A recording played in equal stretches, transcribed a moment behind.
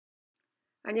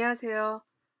안녕하세요.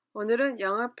 오늘은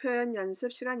영어 표현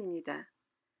연습 시간입니다.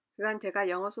 그간 제가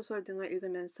영어 소설 등을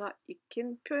읽으면서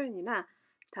익힌 표현이나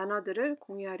단어들을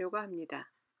공유하려고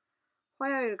합니다.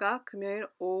 화요일과 금요일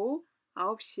오후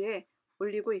 9시에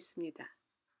올리고 있습니다.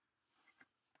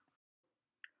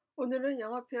 오늘은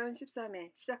영어 표현 13회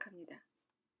시작합니다.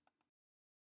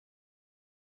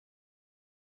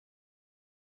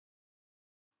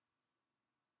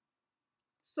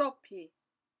 soapy,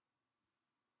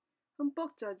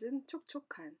 흠뻑 젖은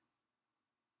촉촉한.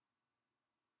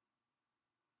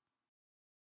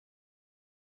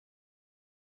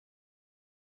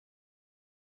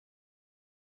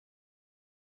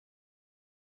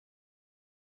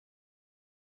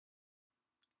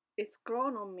 It's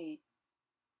grown on me.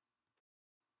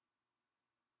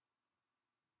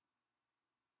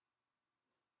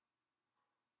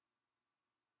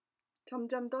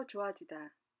 점점 더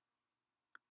좋아지다.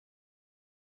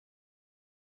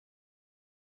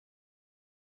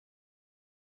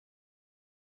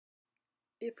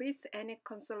 If it's any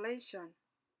consolation.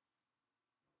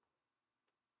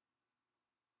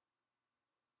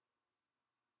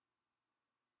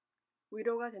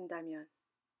 위로가 된다면.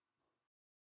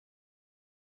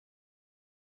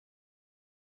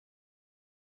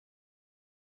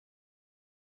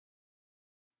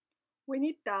 When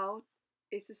in doubt,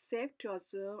 it's safe to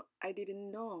assume I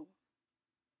didn't know.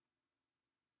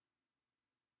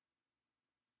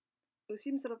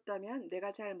 의심스럽다면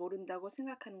내가 잘 모른다고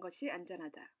생각하는 것이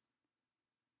안전하다.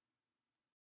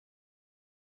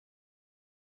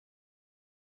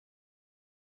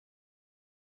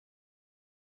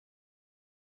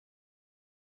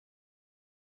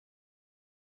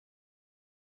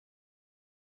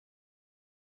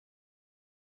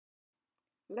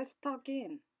 Let's talk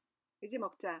in. 이제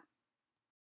먹자.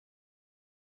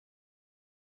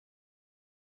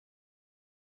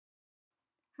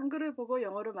 한글을 보고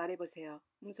영어로 말해보세요.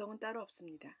 음성은 따로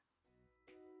없습니다.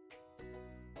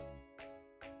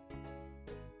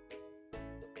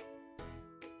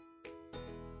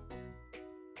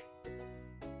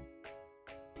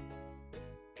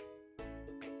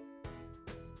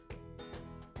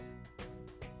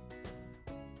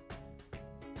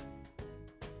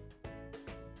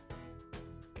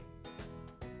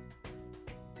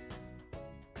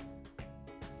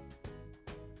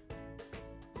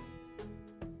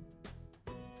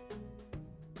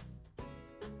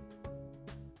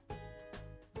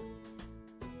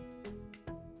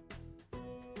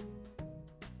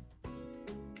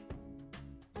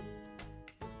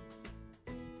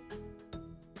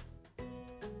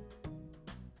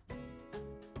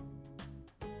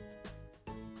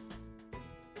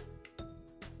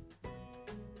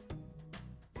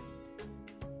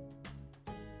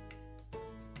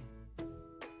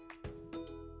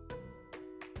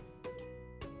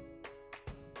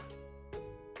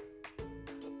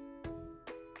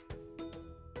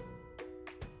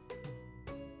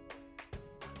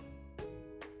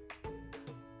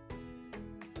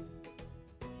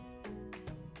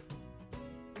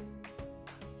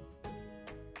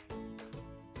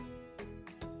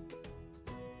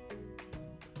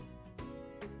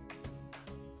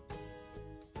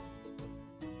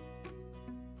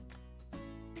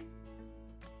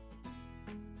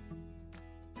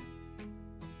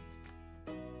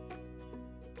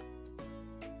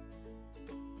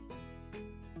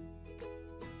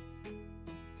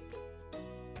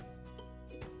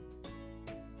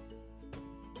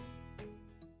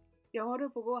 영어를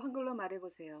보고 한글로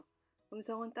말해보세요.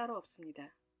 음성은 따로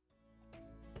없습니다.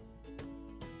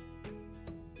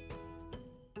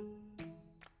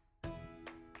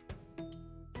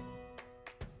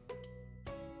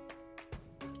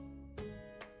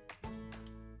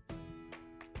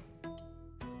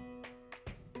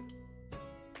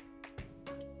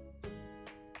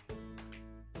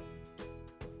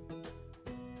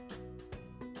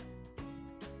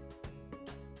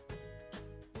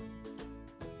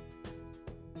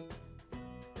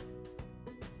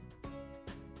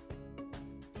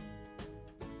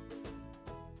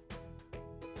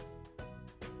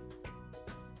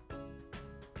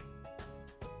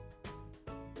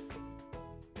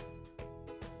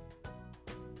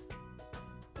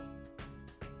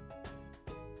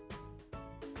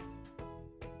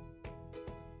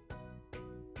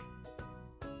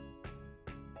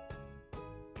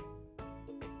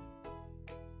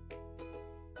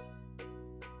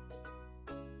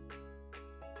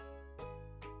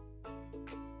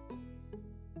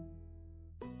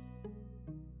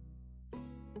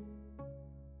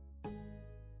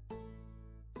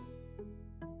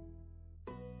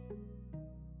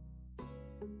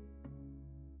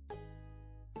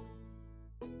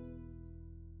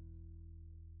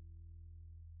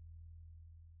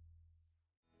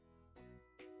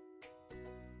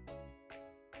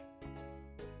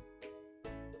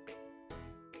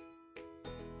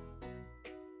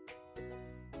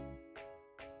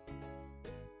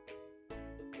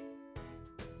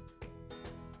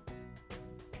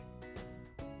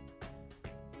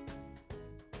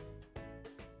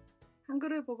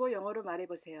 한글을 보고 영어로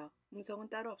말해보세요. 음성은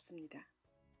따로 없습니다.